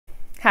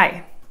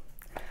Hi,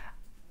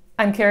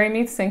 I'm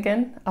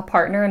Meath-Sinkin, a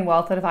partner and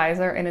wealth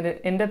advisor in an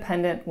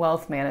independent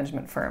wealth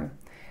management firm.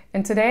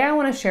 And today I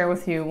want to share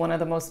with you one of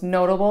the most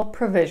notable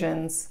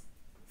provisions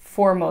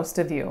for most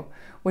of you,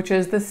 which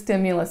is the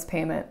stimulus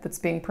payment that's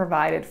being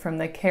provided from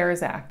the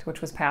CARES Act,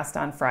 which was passed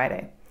on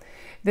Friday.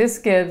 This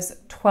gives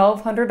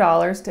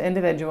 $1,200 to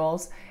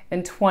individuals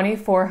and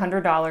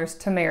 $2,400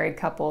 to married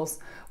couples,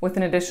 with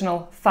an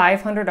additional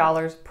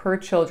 $500 per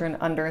children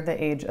under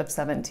the age of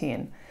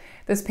 17.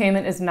 This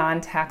payment is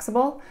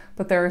non-taxable,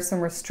 but there are some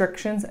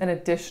restrictions and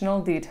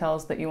additional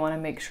details that you want to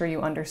make sure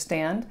you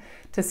understand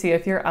to see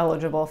if you're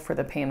eligible for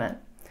the payment.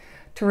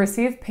 To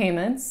receive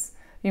payments,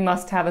 you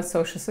must have a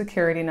Social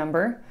Security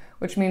number,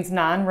 which means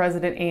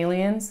non-resident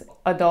aliens,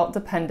 adult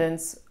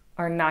dependents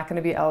are not going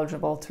to be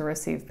eligible to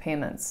receive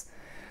payments.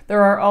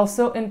 There are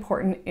also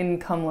important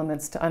income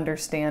limits to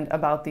understand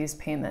about these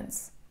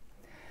payments.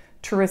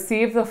 To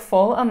receive the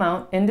full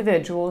amount,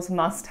 individuals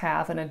must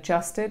have an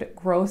adjusted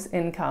gross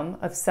income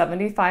of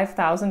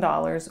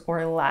 $75,000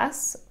 or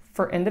less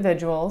for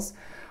individuals,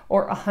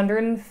 or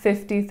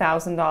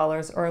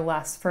 $150,000 or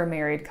less for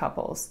married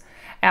couples.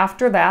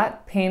 After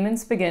that,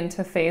 payments begin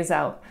to phase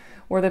out,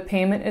 where the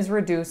payment is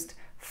reduced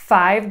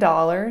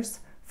 $5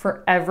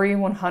 for every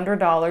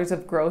 $100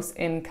 of gross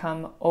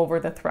income over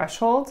the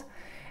threshold.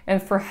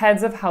 And for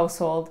heads of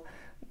household,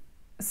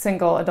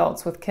 single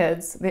adults with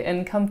kids, the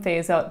income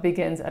phase out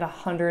begins at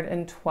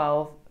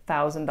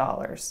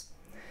 $112,000.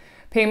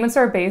 Payments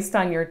are based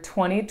on your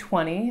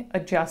 2020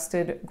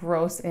 adjusted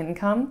gross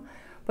income,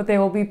 but they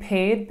will be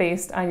paid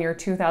based on your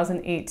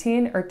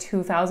 2018 or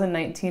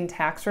 2019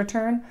 tax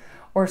return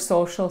or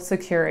Social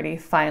Security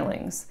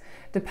filings,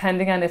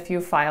 depending on if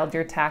you filed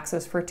your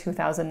taxes for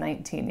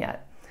 2019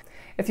 yet.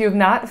 If you have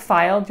not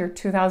filed your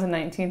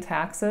 2019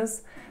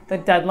 taxes, the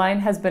deadline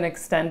has been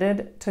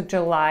extended to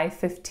July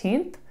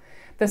 15th.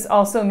 This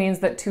also means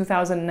that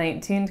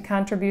 2019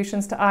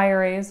 contributions to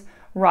IRAs,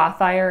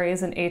 Roth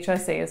IRAs, and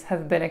HSAs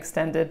have been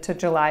extended to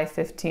July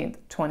 15th,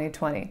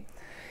 2020.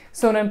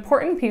 So an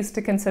important piece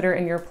to consider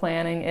in your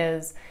planning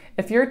is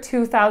if your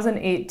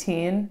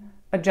 2018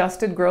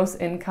 adjusted gross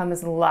income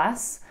is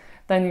less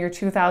than your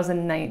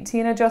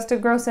 2019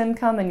 adjusted gross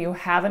income and you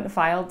haven't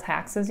filed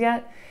taxes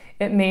yet,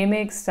 it may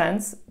make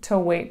sense to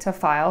wait to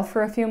file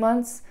for a few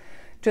months,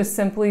 just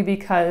simply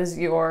because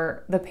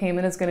the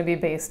payment is going to be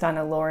based on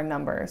a lower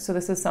number. So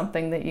this is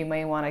something that you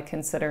may want to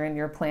consider in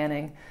your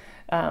planning.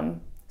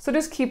 So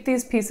just keep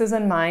these pieces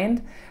in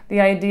mind.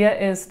 The idea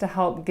is to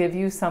help give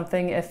you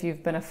something if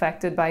you've been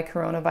affected by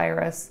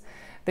coronavirus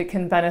that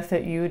can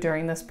benefit you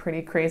during this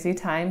pretty crazy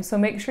time. So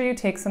make sure you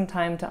take some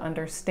time to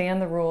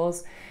understand the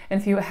rules.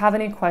 And if you have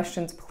any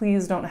questions,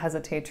 please don't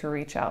hesitate to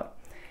reach out.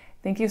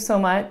 Thank you so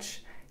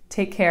much.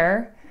 Take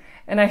care.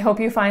 And I hope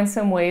you find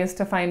some ways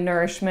to find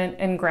nourishment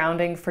and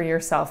grounding for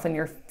yourself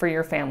and for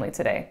your family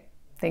today.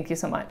 Thank you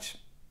so much.